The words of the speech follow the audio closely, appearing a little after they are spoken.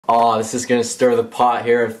Oh, this is going to stir the pot.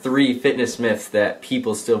 Here are 3 fitness myths that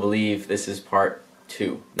people still believe. This is part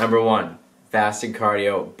 2. Number 1, fasted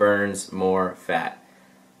cardio burns more fat.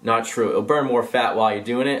 Not true. It'll burn more fat while you're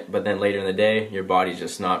doing it, but then later in the day, your body's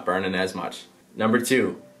just not burning as much. Number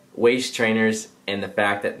 2, waist trainers and the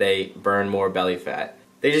fact that they burn more belly fat.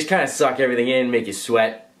 They just kind of suck everything in, make you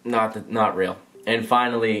sweat. Not real. And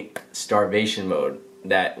finally, starvation mode.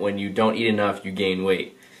 That when you don't eat enough, you gain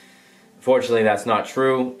weight. Fortunately, that's not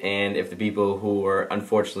true, and if the people who were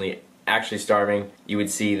unfortunately actually starving, you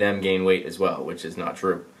would see them gain weight as well, which is not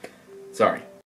true. Sorry.